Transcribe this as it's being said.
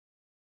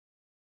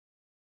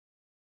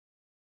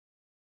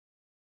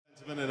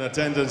In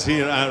attendance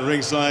here at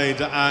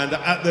ringside, and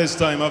at this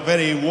time a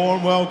very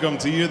warm welcome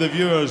to you, the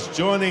viewers,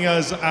 joining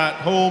us at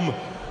home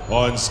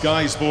on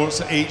Sky Sports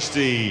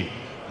HD.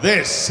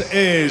 This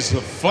is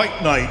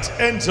Fight Night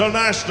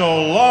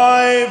International,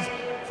 live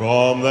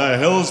from the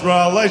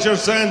Hillsborough Leisure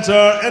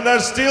Centre in the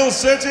Steel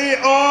City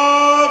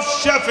of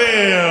Sheffield.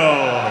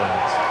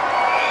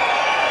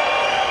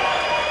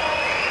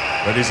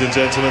 Ladies and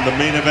gentlemen, the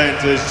main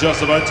event is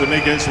just about to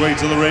make its way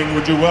to the ring.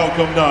 Would you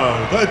welcome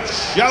now the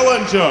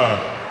challenger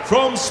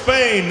from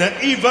Spain,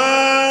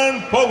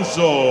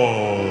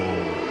 Pozo.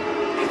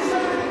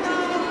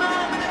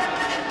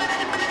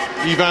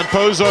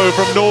 Pozo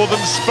from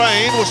northern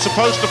Spain was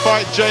supposed to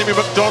fight Jamie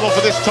McDonnell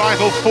for this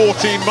title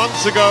 14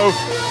 months ago.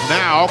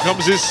 Now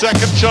comes his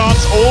second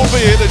chance,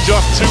 albeit at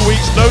just 2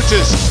 weeks'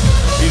 notice.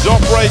 He's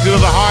operated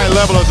at a high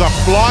level as a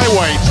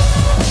flyweight,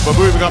 but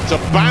moving up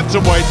to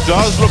bantamweight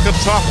does look a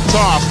tough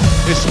task,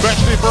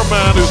 especially for a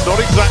man who's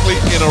not exactly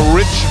in a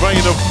rich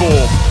vein of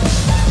form.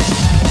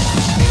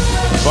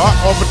 But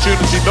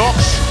opportunity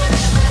knocks.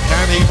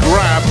 Can he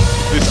grab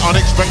this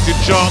unexpected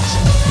chance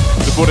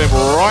to put him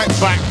right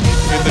back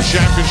in the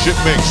championship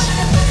mix?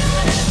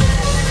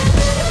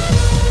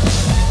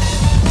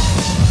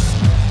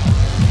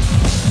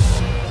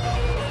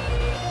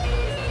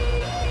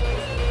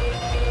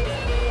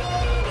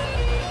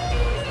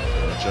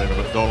 Jamie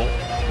McDonnell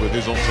with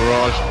his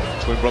entourage.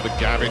 Twin brother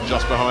Gavin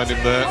just behind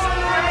him there. He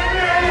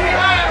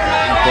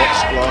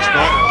boxed last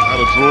night, had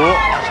a draw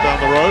just down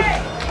the road.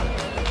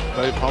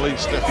 Dave Hulley,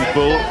 Steffi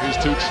Bull, his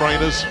two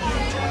trainers in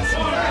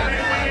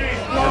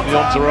the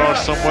entourage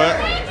somewhere.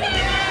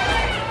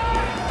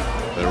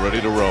 They're ready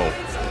to roll.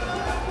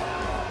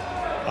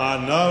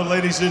 And now,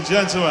 ladies and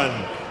gentlemen,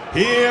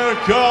 here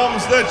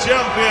comes the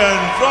champion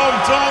from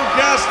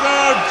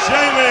Doncaster,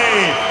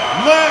 Jamie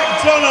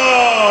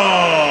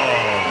McDonnell.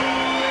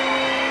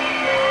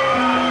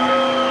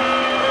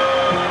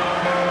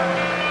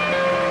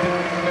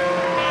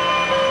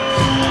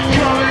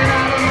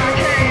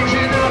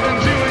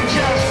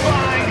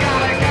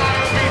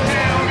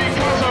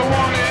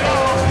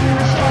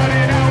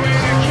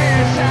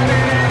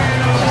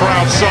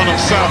 Son of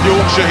South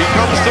Yorkshire, he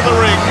comes to the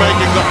ring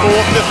making the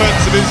fourth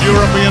defence of his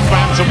European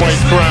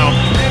bantamweight crown.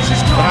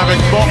 But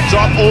having mopped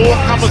up all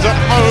comers at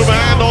home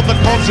and on the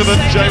continent,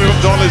 Jamie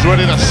McDonnell is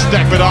ready to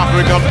step it up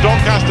and become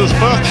Doncaster's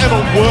first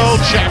ever world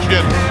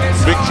champion.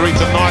 Victory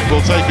tonight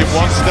will take him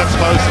one step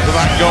closer to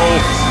that goal,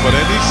 but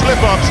any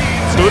slip-ups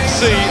could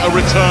see a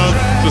return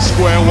to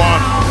square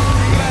one.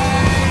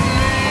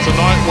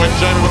 Tonight when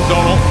Jamie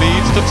McDonnell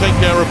needs to take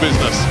care of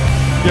business.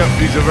 Yep,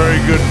 he's a very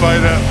good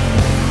fighter.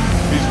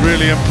 He's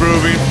really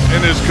improving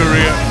in his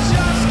career.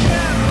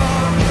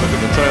 Look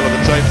at the tail of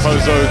the tape.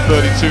 Pozo,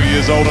 32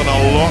 years old and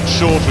a lot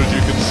shorter, as you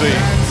can see.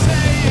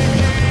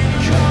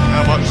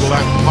 How much will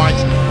that height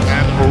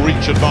and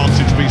reach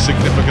advantage be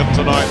significant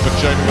tonight for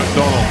Jamie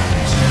McDonnell?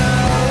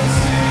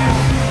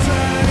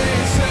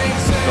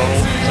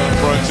 McDonnell turned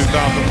pro in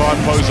 2005,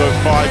 Pozo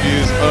 5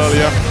 years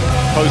earlier.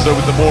 Pozo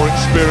with the more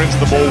experience,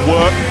 the more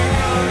work.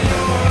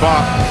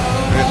 But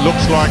it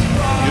looks like,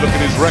 you look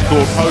at his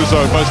record,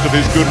 Pozo, most of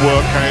his good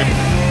work came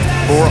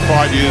 4 or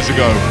 5 years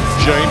ago.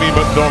 Jamie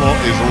McDonnell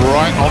is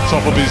right on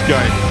top of his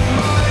game.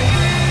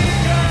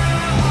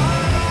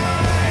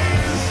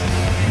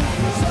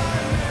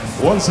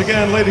 Once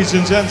again, ladies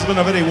and gentlemen,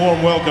 a very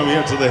warm welcome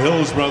here to the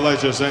Hillsborough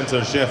Leisure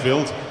Centre,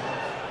 Sheffield.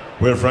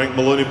 We're Frank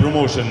Maloney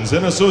Promotions,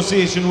 in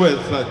association with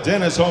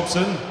Dennis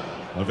Hobson,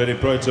 are very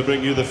proud to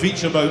bring you the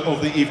feature bout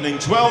of the evening.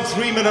 12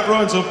 3-minute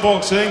rounds of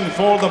boxing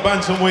for the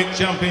Bantamweight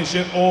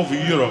Championship of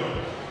Europe.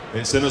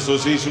 It's in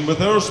association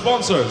with our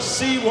sponsors,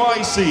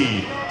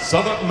 CYC,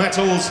 Southern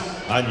Metals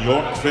and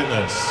York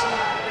Fitness.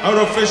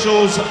 Our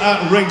officials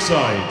at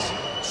ringside,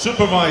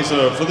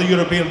 supervisor for the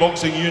European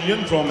Boxing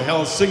Union from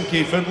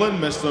Helsinki, Finland,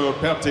 Mr.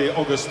 Pertti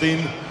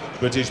Augustin.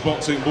 British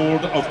Boxing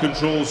Board of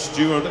Control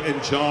steward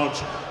in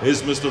charge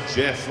is Mr.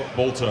 Jeff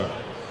Bolter.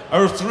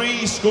 Our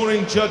 3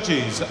 scoring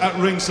judges at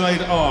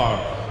ringside are,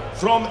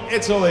 from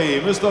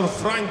Italy, Mr.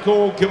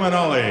 Franco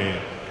Kimanali.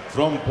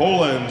 From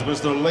Poland,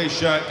 Mr.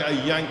 Leszek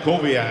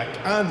Jankowiak,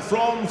 and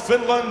from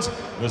Finland,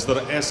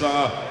 Mr.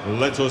 Esa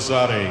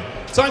Letosari.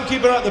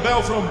 Timekeeper at the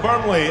bell from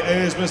Burnley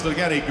is Mr.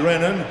 Gary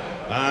Grennan,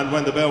 and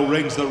when the bell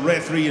rings, the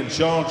referee in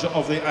charge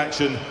of the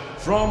action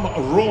from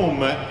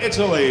Rome,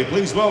 Italy.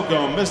 Please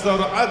welcome Mr.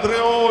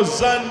 Adrio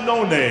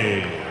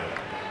Zannoni.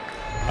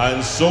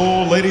 And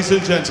so, ladies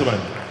and gentlemen,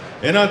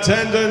 in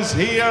attendance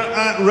here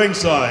at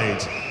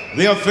ringside,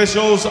 the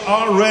officials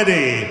are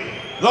ready.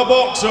 The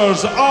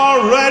boxers are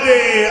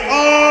ready.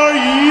 Are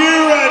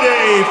you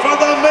ready for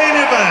the main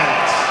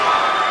event?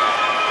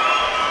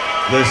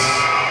 This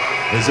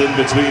is in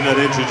between and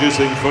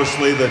introducing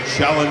firstly the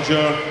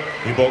challenger.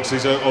 He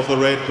boxes out of the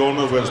red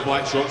corner, wears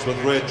black shorts with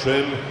red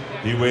trim.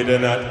 He weighed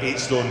in at 8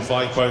 stone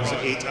 5 pounds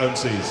 8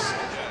 ounces.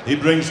 He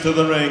brings to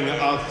the ring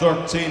a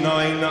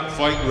 39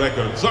 fight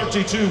record.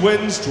 32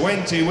 wins,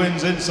 20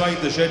 wins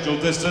inside the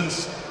scheduled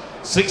distance,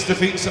 6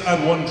 defeats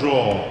and 1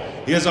 draw.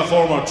 He is a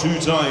former 2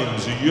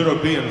 times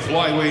European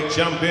flyweight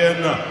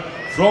champion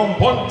From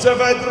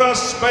Pontevedra,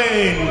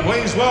 Spain,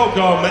 please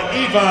welcome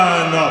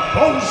Ivan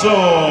Pozo.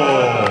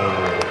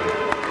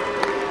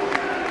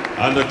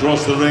 And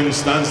across the ring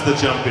stands the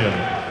champion.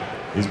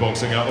 He's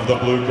boxing out of the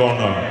blue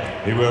corner.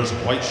 He wears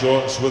white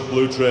shorts with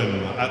blue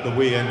trim. At the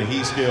weigh-in,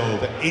 he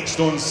scaled 8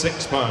 stone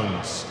 6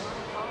 pounds.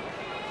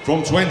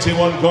 From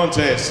 21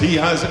 contests, he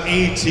has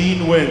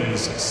 18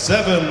 wins,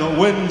 7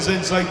 wins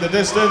inside the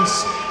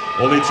distance,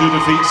 only 2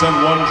 defeats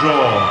and 1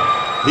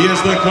 draw. He is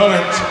the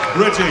current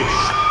British,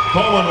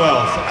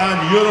 Commonwealth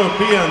and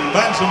European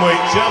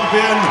bantamweight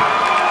champion.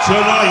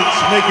 Tonight,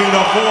 making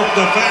the 4th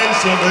defence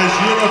of his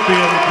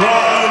European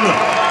crown,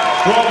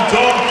 from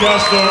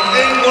Doncaster,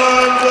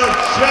 England,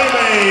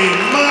 Jamie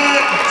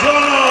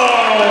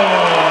McDonnell.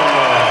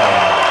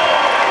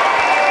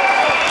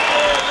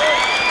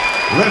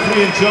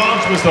 Referee in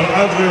charge, Mr.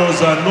 Adrio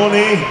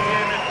Zanoni,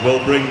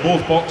 will bring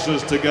both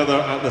boxers together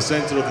at the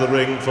centre of the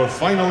ring for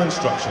final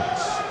instructions.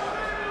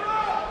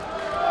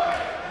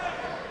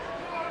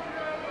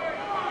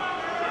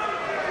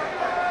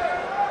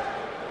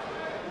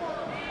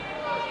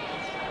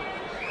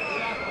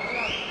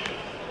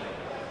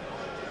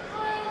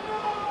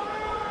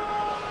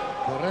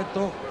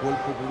 Correcto,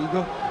 cuerpo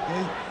pulido, ok.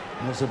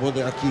 No se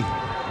puede aquí,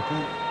 ok.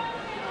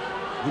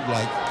 Good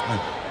luck.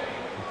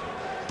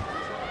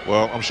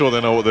 Well, I'm sure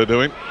they know what they're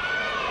doing.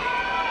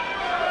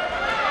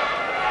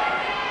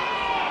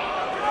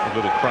 A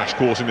little crash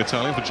course in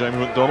Italian for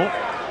Jamie McDonnell.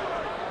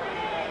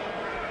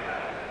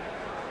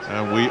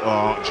 And we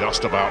are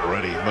just about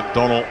ready.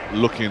 McDonnell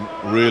looking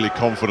really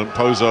confident.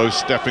 Pozo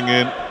stepping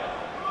in.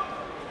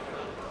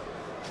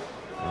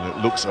 And it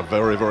looks a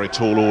very, very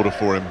tall order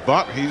for him.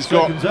 But he's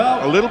got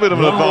a little bit of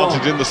an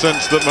advantage in the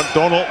sense that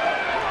McDonnell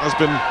has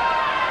been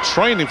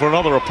training for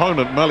another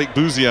opponent, Malik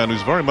Bouzian,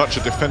 who's very much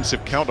a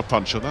defensive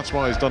counterpuncher. That's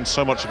why he's done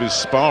so much of his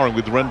sparring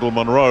with Rendell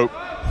Munro.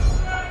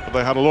 But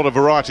they had a lot of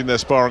variety in their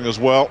sparring as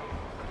well.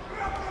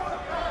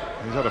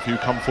 He's had a few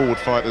come-forward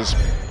fighters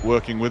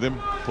working with him.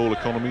 Paul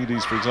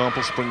Economides, for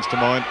example, springs to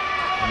mind.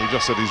 And he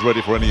just said he's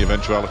ready for any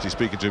eventuality.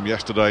 Speaking to him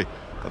yesterday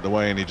at the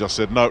weigh-in, he just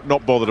said, no,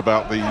 not bothered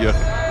about the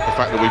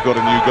fact that we've got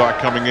a new guy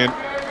coming in.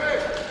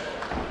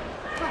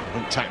 I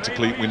think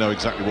tactically, we know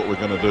exactly what we're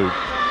going to do.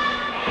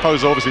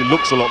 Pozo obviously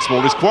looks a lot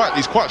smaller.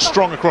 He's quite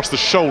strong across the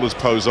shoulders,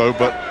 Pozo,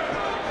 but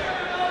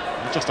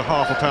just a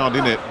half a pound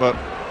in it. But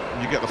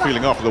you get the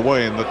feeling after the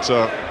weigh-in that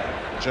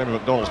Jamie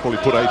McDonnell's probably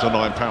put 8 or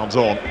 9 pounds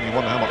on. And you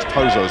wonder how much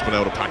Pozo's been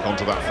able to pack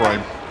onto that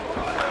frame.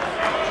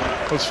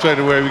 Well, straight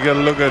away we got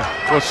to look at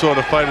what sort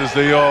of fighters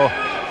they are,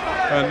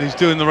 and he's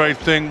doing the right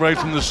thing right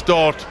from the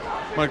start,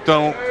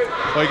 McDonnell,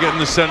 by getting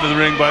the centre of the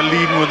ring, by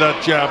leading with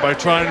that jab, by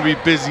trying to be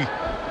busy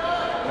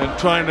and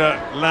trying to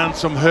land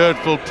some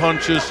hurtful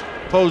punches.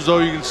 Pozo,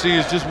 you can see,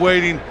 is just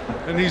waiting,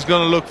 and he's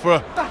going to look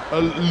for a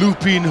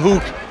looping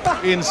hook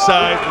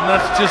inside, and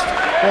that's just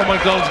what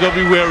McDonnell's got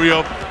to be wary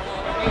of.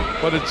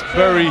 But it's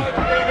very,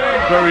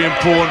 very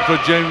important for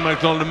Jamie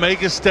McDonnell to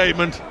make a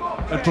statement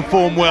and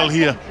perform well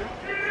here.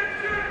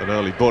 An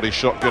early body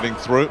shot getting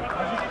through.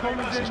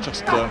 He's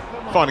just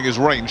finding his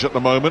range at the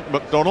moment,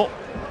 McDonnell.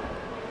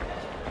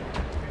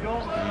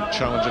 The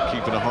challenger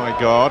keeping a high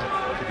guard,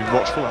 keeping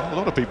watchful. A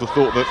lot of people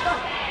thought that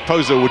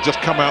Pozo would just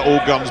come out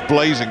all guns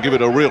blazing, give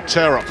it a real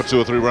tear up for 2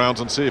 or 3 rounds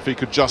and see if he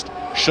could just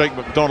shake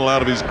McDonnell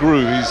out of his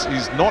groove.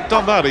 He's not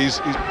done that. He's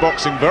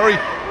boxing very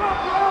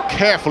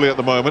carefully at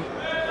the moment,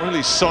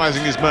 really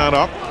sizing his man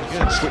up.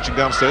 Again, switching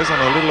downstairs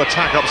and a little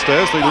attack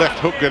upstairs. The left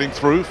hook getting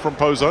through from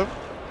Pozo.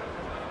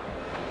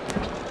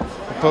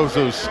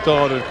 Pozo's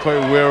started quite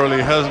warily,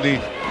 hasn't he?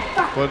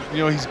 But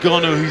you know, he's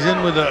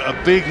in with a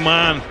big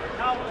man.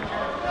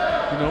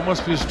 You know, it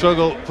must be a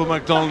struggle for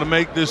McDonnell to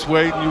make this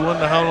weight, and you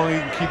wonder how long he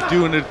can keep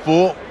doing it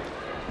for.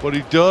 But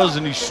he does,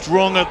 and he's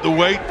strong at the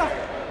weight,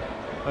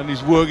 and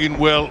he's working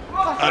well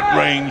at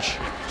range.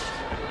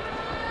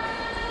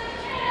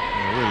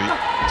 Yeah, really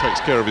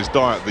takes care of his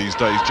diet these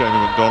days, Jamie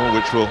McDonnell,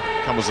 which will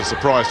come as a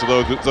surprise to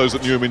those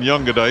that knew him in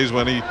younger days,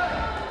 when he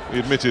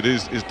admitted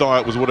his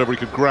diet was whatever he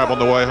could grab on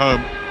the way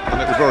home,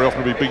 and it would very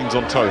often be beans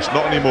on toast.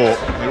 Not anymore.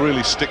 He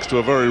really sticks to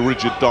a very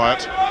rigid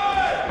diet.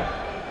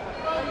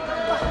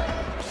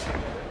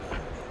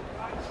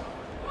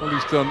 Well,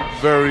 he's done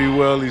very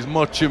well. He's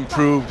much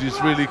improved.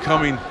 He's really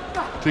coming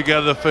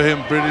together for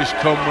him. British,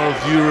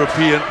 Commonwealth,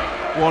 European.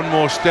 One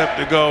more step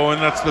to go, and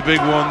that's the big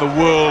one, the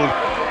world.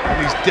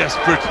 And he's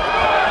desperate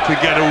to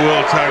get a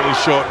world title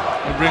shot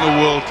and bring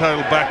a world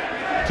title back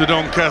to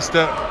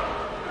Doncaster.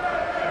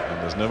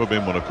 And there's never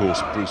been one, of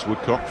course. Bruce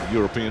Woodcock, the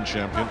European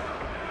champion.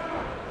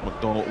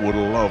 McDonnell would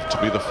love to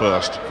be the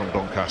first from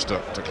Doncaster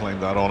to claim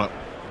that honour.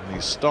 And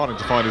he's starting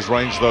to find his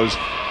range. Those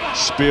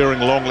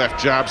spearing long left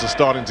jabs are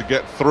starting to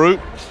get through.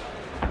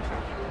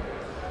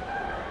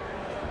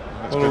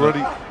 Well,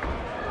 already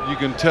you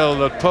can tell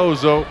that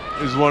Pozo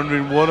is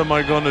wondering, what am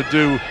I going to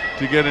do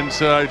to get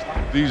inside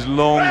these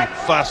long,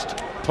 fast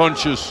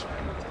punches?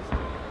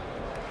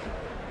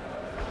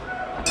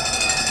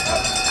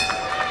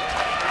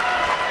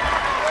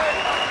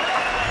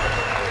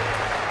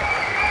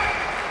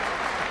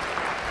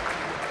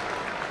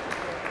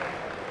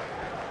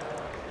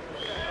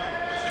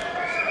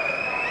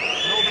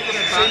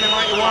 seeming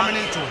like you're warming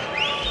into it.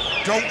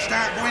 Don't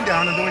start going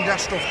down and doing that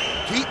stuff.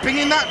 Keep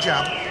pinging that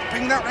jab,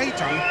 ping that right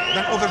hand,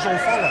 then others will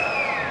follow.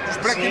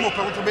 Just break him up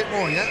a little bit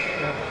more, yeah?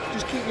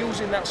 Just keep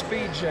using that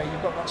speed, Jay.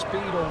 You've got that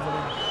speed over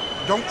him.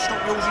 Don't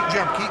stop using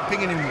jab, keep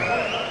pinging him with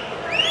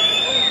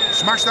it.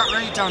 Smash that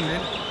right hand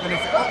in, and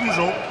if it opens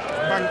up,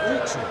 bang,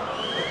 oops it.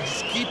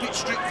 Just keep it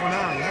strict for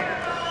now, yeah?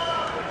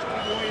 Just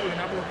keep waiting,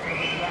 have a look for a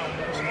big round.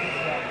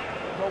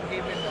 Don't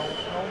give in, no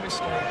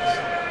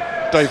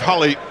mistakes. Dave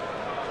Hulley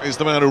is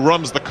the man who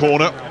runs the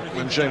corner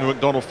when Jamie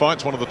McDonnell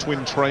fights, one of the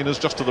twin trainers.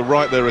 Just to the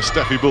right there is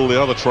Steffi Bull,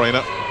 the other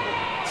trainer.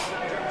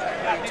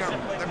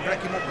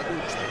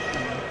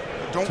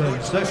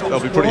 They'll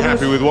be pretty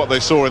happy with what they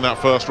saw in that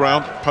first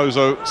round.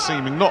 Pozo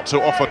seeming not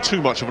to offer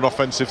too much of an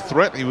offensive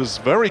threat. He was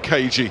very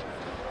cagey.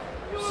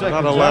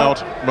 That allowed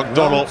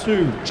McDonnell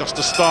just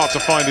to start to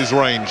find his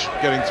range,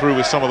 getting through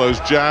with some of those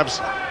jabs.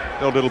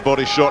 A little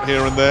body shot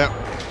here and there.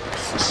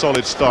 A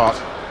solid start.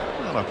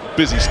 And a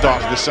busy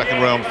start to the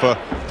second round for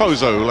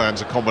Pozo, who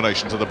lands a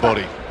combination to the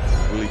body.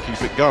 Will he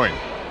keep it going?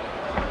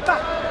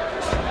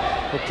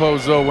 But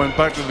Pozo went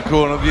back to the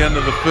corner at the end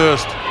of the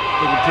first,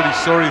 looking pretty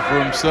sorry for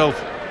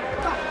himself.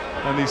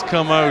 And he's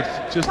come out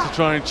just to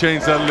try and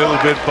change that a little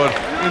bit, but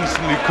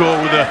instantly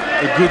caught with a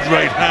good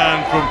right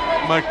hand from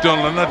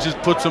McDonnell, and that just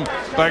puts him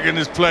back in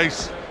his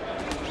place.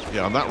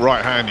 Yeah, and that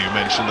right hand you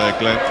mentioned there,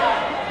 Glenn,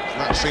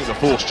 that seemed to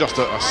force just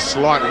a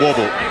slight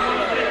wobble.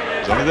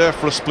 It was only there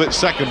for a split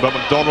second, but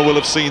McDonnell will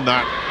have seen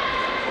that.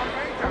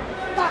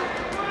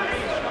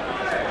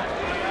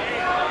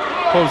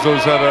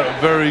 Pozo's had a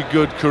very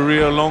good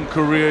career, long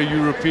career,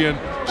 European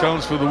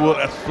challenge for the world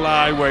at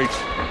flyweight,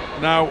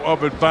 now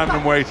up at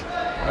bantamweight.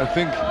 I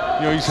think,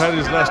 you know, he's had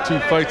his last two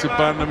fights at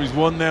bantam, he's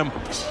won them,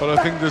 but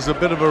I think there's a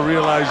bit of a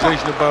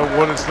realization about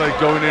what it's like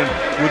going in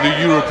with a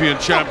European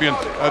champion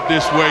at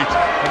this weight,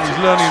 and he's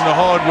learning the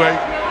hard way.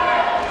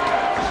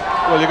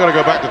 Well, you've got to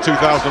go back to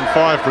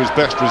 2005 for his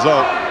best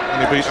result,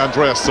 and he beat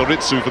Andreas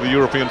Soritsu for the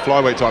European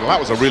flyweight title. That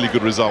was a really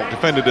good result.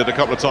 Defended it a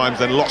couple of times,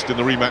 then lost in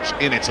the rematch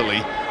in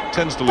Italy.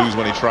 Tends to lose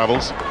when he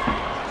travels.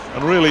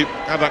 And really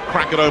had that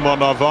crack at Omar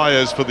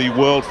Narvaez for the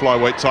world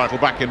flyweight title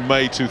back in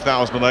May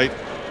 2008.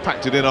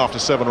 Packed it in after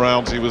 7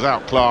 rounds. He was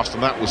outclassed,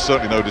 and that was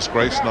certainly no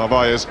disgrace.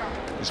 Narvaez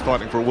is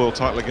fighting for a world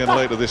title again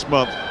later this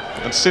month.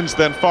 And since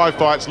then, 5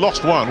 fights,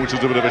 lost 1, which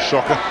was a bit of a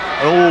shocker,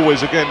 and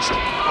always against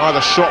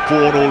either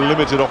shop-worn or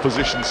limited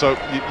opposition. So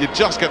you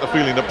just get the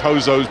feeling that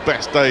Pozo's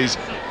best days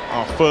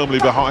are firmly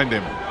behind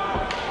him.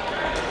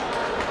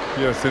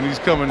 Yes, and he's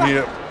coming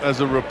here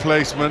as a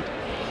replacement.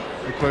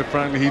 And quite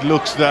frankly, he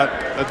looks that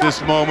at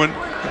this moment.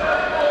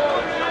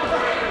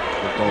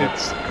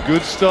 It's a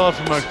good start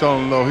from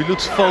McDonnell, though. He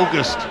looks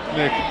focused,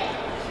 Nick.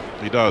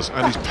 He does,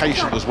 and he's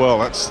patient as well.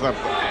 That's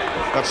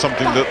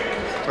something that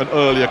an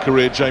earlier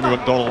career Jamie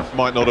McDonnell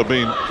might not have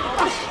been.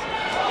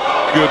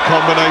 Good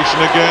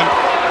combination again.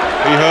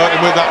 He hurt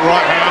him with that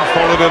right hand,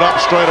 followed it up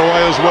straight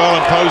away as well,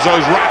 and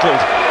Pozo's rattled.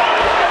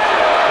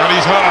 And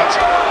he's hurt.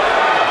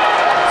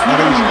 And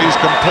he's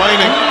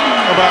complaining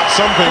about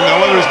something.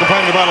 Now, whether he's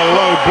complaining about a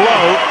low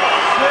blow,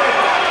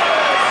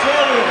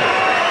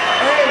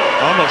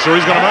 I'm not sure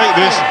he's going to make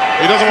this.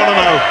 He doesn't want to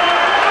know.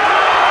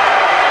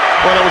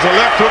 Well, it was a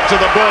left hook to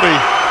the body,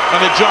 and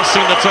it just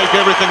seemed to take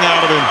everything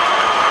out of him.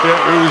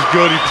 Yeah, it was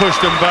good. He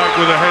pushed him back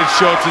with a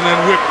headshot and then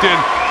whipped in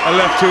a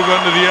left hook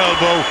under the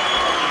elbow.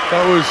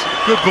 That was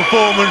good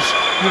performance.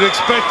 You'd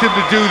expect him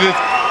to do this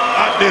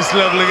at this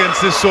level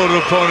against this sort of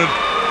opponent.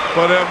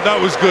 But that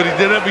was good. He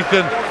did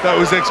everything that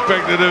was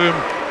expected of him.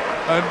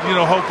 And, you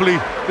know, hopefully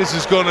this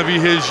is going to be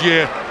his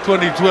year.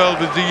 2012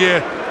 is the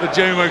year that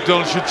Jamie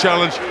McDonnell should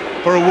challenge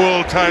for a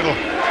world title.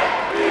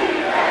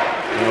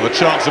 Well, the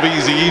chance of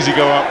easy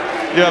go up.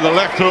 Yeah, the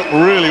left hook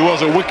really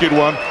was a wicked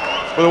one.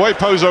 But the way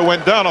Pozo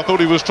went down, I thought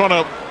he was trying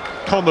to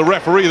con the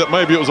referee that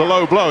maybe it was a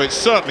low blow. It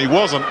certainly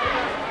wasn't.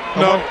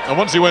 No. And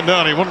once he went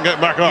down, he wouldn't get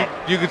back up.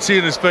 You could see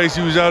in his face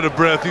he was out of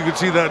breath. You could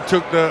see that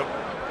took the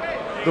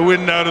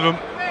wind out of him,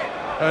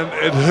 and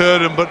it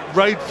hurt him. But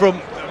right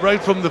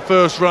from the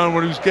first round,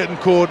 when he was getting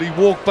caught, he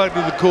walked back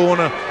to the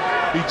corner.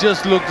 He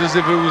just looked as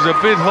if it was a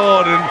bit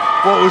hard, and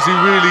what was he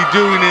really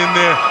doing in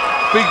there?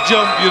 Big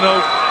jump, you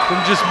know, from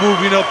just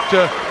moving up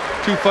to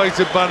 2 fights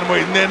at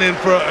bantamweight and then in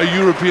for a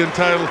European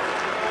title.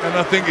 And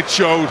I think it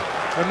showed.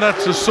 And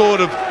that's the sort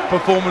of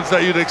performance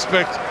that you'd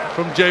expect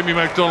from Jamie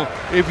McDonnell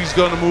if he's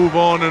going to move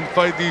on and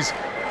fight these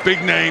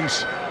big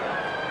names.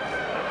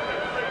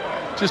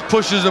 Just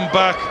pushes him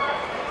back.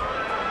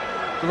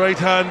 The right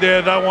hand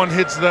there, that one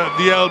hits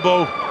the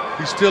elbow.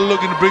 He's still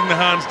looking to bring the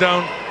hands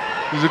down.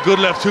 There's a good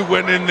left hook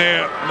went in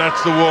there, and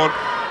that's the one.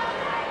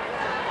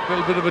 A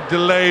little bit of a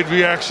delayed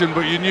reaction,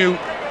 but you knew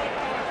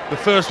the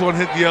first one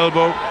hit the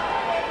elbow,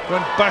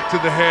 went back to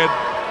the head,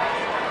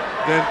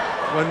 then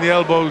when the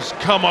elbows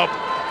come up,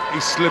 he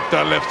slipped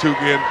that left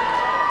hook in,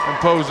 and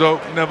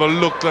Pozo never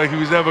looked like he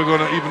was ever going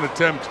to even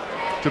attempt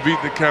to beat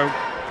the count.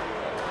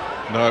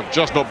 No,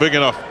 just not big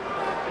enough.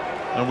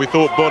 And we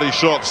thought body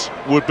shots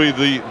would be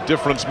the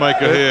difference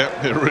maker here.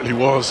 It really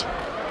was.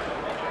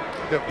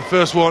 Yep, the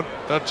first one,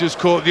 that just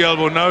caught the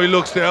elbow. Now he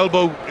looks, the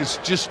elbow is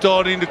just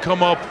starting to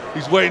come up.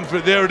 He's waiting for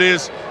it. There it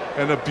is.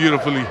 And a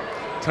beautifully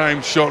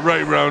timed shot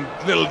right round.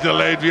 Little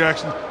delayed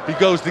reaction. He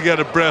goes to get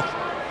a breath.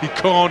 He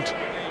can't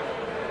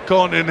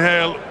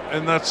inhale.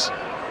 And that's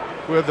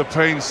where the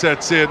pain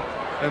sets in.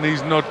 And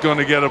he's not going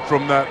to get it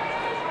from that.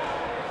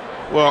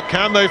 Well,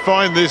 can they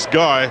find this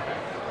guy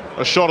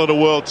a shot at a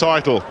world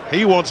title?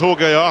 He wants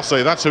Jorge Arce.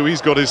 That's who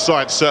he's got his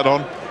sights set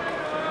on.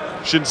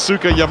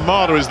 Shinsuke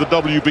Yamada is the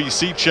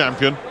WBC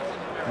champion.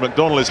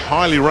 McDonnell is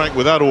highly ranked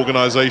with that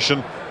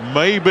organization.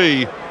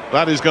 Maybe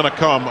that is going to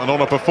come, and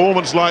on a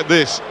performance like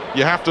this,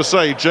 you have to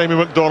say Jamie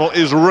McDonnell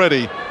is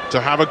ready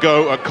to have a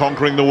go at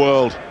conquering the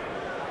world.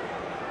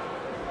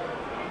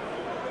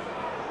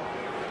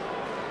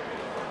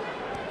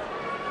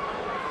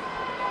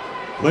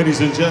 Ladies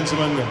and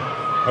gentlemen,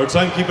 our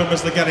timekeeper,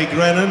 Mr. Gary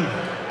Grennan,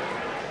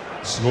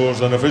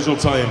 scores an official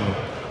time.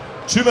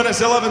 2 minutes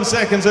 11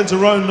 seconds into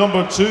round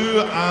number 2,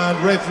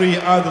 and referee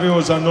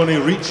Adrio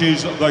Zannoni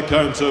reaches the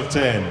count of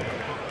 10.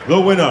 The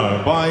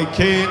winner by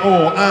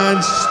KO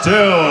and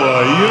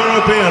still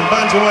European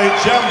bantamweight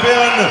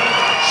champion,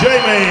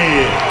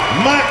 Jamie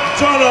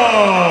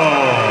McDonnell.